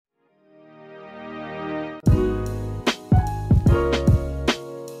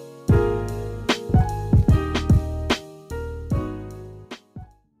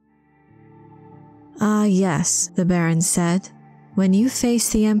Ah yes, the Baron said. When you face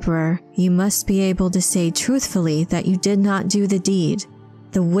the Emperor, you must be able to say truthfully that you did not do the deed.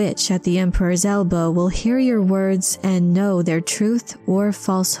 The witch at the Emperor's elbow will hear your words and know their truth or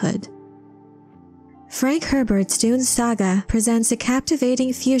falsehood. Frank Herbert Dune's saga presents a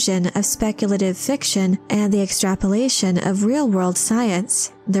captivating fusion of speculative fiction and the extrapolation of real-world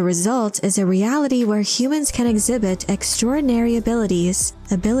science. The result is a reality where humans can exhibit extraordinary abilities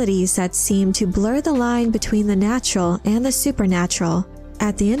that seem to blur the line between the natural and the supernatural.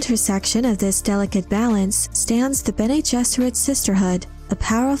 At the intersection of this delicate balance stands the Bene Gesserit sisterhood, a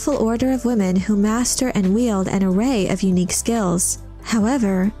powerful order of women who master and wield an array of unique skills.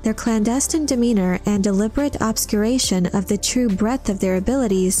 However, their clandestine demeanor and deliberate obscuration of the true breadth of their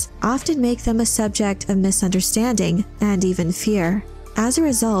abilities often make them a subject of misunderstanding and even fear. As a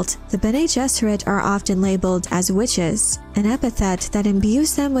result, the Bene Gesserit are often labeled as witches, an epithet that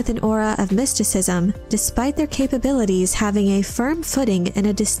imbues them with an aura of mysticism, despite their capabilities having a firm footing in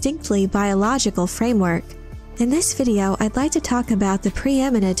a distinctly biological framework. In this video, I'd like to talk about the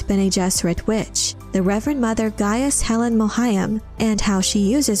preeminent Bene Gesserit Witch, the Reverend Mother Gaius Helen Mohaim, and how she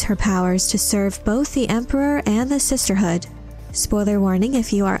uses her powers to serve both the Emperor and the sisterhood. Spoiler warning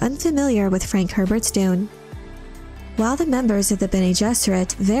if you are unfamiliar with Frank Herbert Dune. While the members of the Bene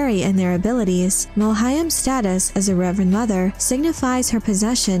Gesserit vary in their abilities, Mohaim's status as a Reverend Mother signifies her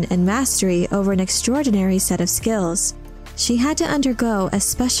possession and mastery over an extraordinary set of skills. She had to undergo a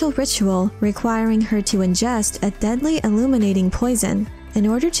special ritual requiring her to ingest a deadly illuminating poison. In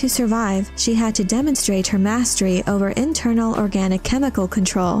order to survive, she had to demonstrate her mastery over internal organic chemical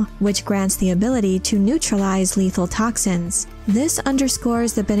control, which grants the ability to neutralize lethal toxins. This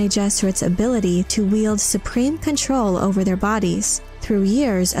underscores the Bene Gesserit's ability to wield supreme control over their bodies. Through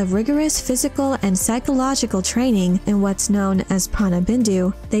years of rigorous physical and psychological training in what's known as prana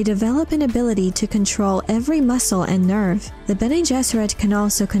bindu, they develop an ability to control every muscle and nerve. The Bene Gesserit can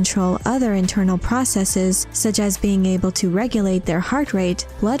also control other internal processes, such as being able to regulate their heart rate,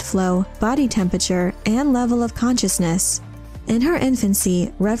 blood flow, body temperature, and level of consciousness. In her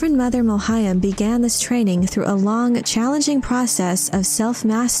infancy, Reverend Mother Mohaim began this training through a long, challenging process of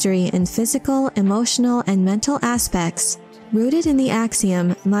self-mastery in physical, emotional, and mental aspects. Rooted in the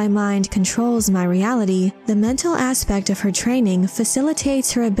axiom, "My mind controls my reality," the mental aspect of her training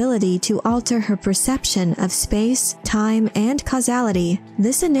facilitates her ability to alter her perception of space, time, and causality.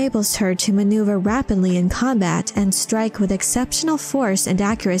 This enables her to maneuver rapidly in combat and strike with exceptional force and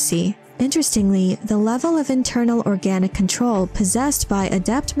accuracy. Interestingly, the level of internal organic control possessed by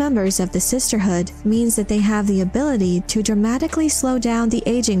adept members of the sisterhood means that they have the ability to dramatically slow down the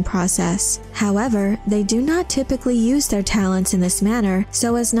aging process. However, they do not typically use their talents in this manner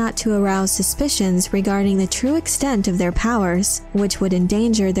so as not to arouse suspicions regarding the true extent of their powers, which would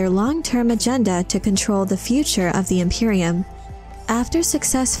endanger their long-term agenda to control the future of the Imperium. After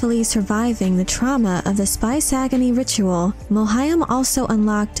successfully surviving the trauma of the Spice Agony ritual, Mohaim also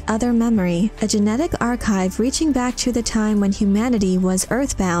unlocked Other Memory, a genetic archive reaching back to the time when humanity was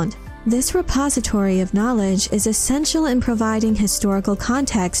earthbound. This repository of knowledge is essential in providing historical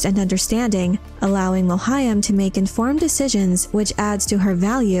context and understanding, allowing Mohaim to make informed decisions, which adds to her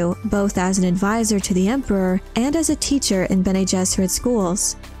value both as an advisor to the Emperor and as a teacher in Bene Gesserit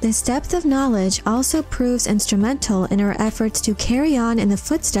schools. This depth of knowledge also proves instrumental in her efforts to carry on in the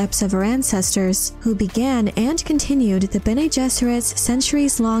footsteps of her ancestors, who began and continued the Bene Gesserit's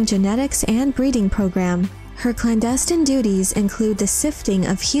centuries-long genetics and breeding program. Her clandestine duties include the sifting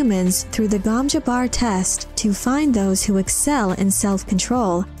of humans through the Gamjabar test to find those who excel in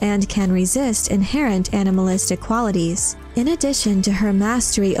self-control and can resist inherent animalistic qualities. In addition to her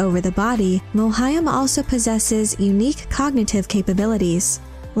mastery over the body, Mohaim also possesses unique cognitive capabilities.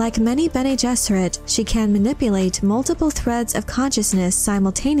 Like many Bene Gesserit, she can manipulate multiple threads of consciousness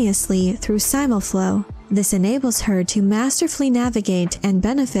simultaneously through simulflow. This enables her to masterfully navigate and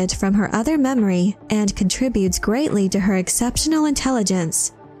benefit from her other memory and contributes greatly to her exceptional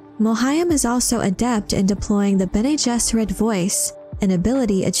intelligence. Mohaim is also adept in deploying the Bene Gesserit voice, an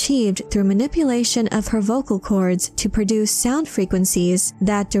ability achieved through manipulation of her vocal cords to produce sound frequencies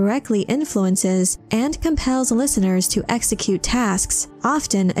that directly influences and compels listeners to execute tasks,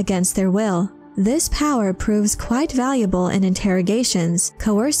 often against their will. This power proves quite valuable in interrogations,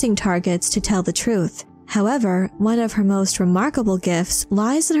 coercing targets to tell the truth. However, one of her most remarkable gifts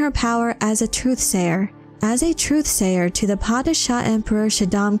lies in her power as a truthsayer. As a truthsayer to the Padishah Emperor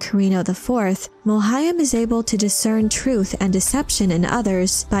Shaddam Carino IV, Mohaim is able to discern truth and deception in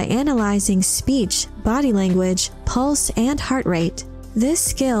others by analyzing speech, body language, pulse, and heart rate. This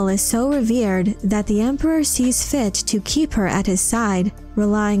skill is so revered that the Emperor sees fit to keep her at his side,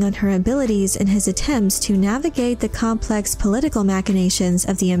 relying on her abilities in his attempts to navigate the complex political machinations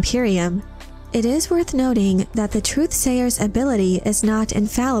of the Imperium. It is worth noting that the Truthsayer's ability is not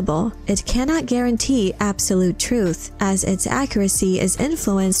infallible. It cannot guarantee absolute truth, as its accuracy is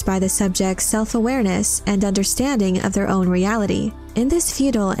influenced by the subject's self-awareness and understanding of their own reality. In this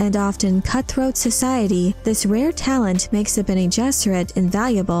feudal and often cutthroat society, this rare talent makes the Bene Gesserit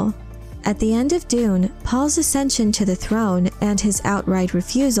invaluable. At the end of Dune, Paul's ascension to the throne and his outright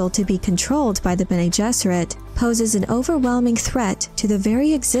refusal to be controlled by the Bene Gesserit poses an overwhelming threat to the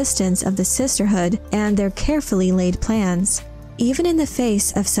very existence of the sisterhood and their carefully laid plans. Even in the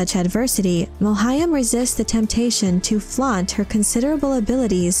face of such adversity, Mohaim resists the temptation to flaunt her considerable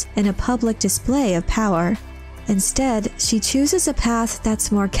abilities in a public display of power. Instead, she chooses a path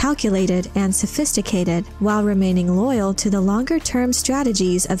that's more calculated and sophisticated, while remaining loyal to the longer-term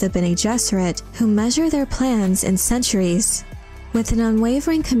strategies of the Bene Gesserit, who measure their plans in centuries. With an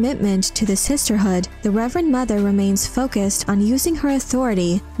unwavering commitment to the sisterhood, the Reverend Mother remains focused on using her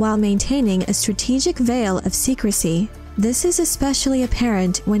authority while maintaining a strategic veil of secrecy. This is especially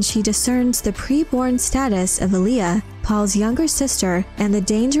apparent when she discerns the pre-born status of Elia, Paul's younger sister, and the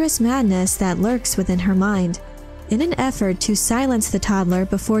dangerous madness that lurks within her mind. In an effort to silence the toddler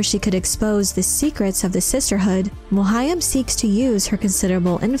before she could expose the secrets of the sisterhood, Mohaim seeks to use her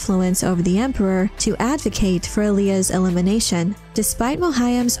considerable influence over the Emperor to advocate for Elia's elimination. Despite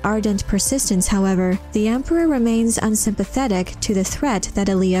Mohaim's ardent persistence, however, the Emperor remains unsympathetic to the threat that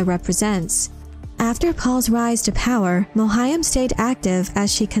Elia represents. After Paul's rise to power, Mohaim stayed active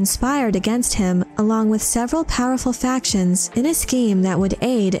as she conspired against him along with several powerful factions in a scheme that would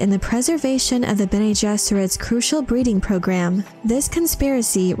aid in the preservation of the Bene Gesserit's crucial breeding program. This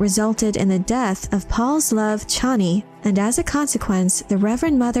conspiracy resulted in the death of Paul's love Chani, and as a consequence, the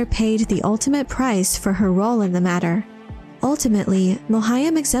Reverend Mother paid the ultimate price for her role in the matter. Ultimately,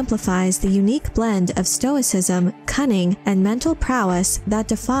 Mohaim exemplifies the unique blend of stoicism, cunning, and mental prowess that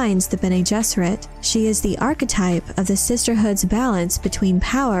defines the Bene Gesserit. She is the archetype of the sisterhood's balance between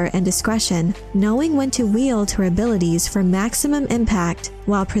power and discretion, knowing when to wield her abilities for maximum impact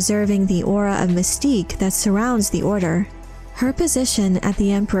while preserving the aura of mystique that surrounds the order. Her position at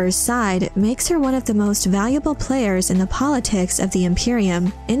the Emperor's side makes her one of the most valuable players in the politics of the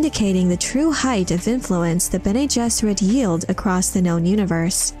Imperium, indicating the true height of influence the Bene Gesserit yield across the known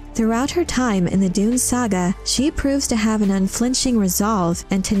universe. Throughout her time in the Dune saga, she proves to have an unflinching resolve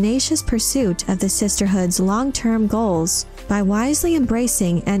and tenacious pursuit of the sisterhood's long-term goals. By wisely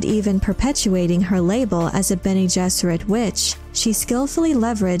embracing and even perpetuating her label as a Bene Gesserit Witch, she skillfully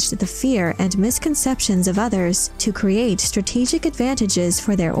leveraged the fear and misconceptions of others to create strategic advantages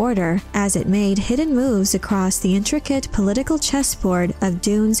for their order, as it made hidden moves across the intricate political chessboard of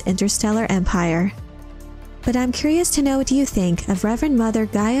Dune's interstellar empire. But I'm curious to know what you think of Reverend Mother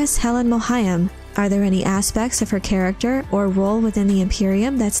Gaius Helen Mohaim. Are there any aspects of her character or role within the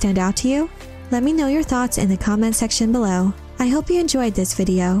Imperium that stand out to you? Let me know your thoughts in the comment section below. I hope you enjoyed this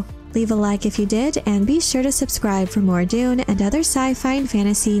video. Leave a like if you did, and be sure to subscribe for more Dune and other sci-fi and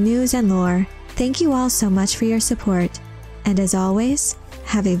fantasy news and lore. Thank you all so much for your support. And as always,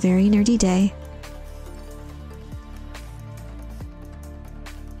 have a very nerdy day.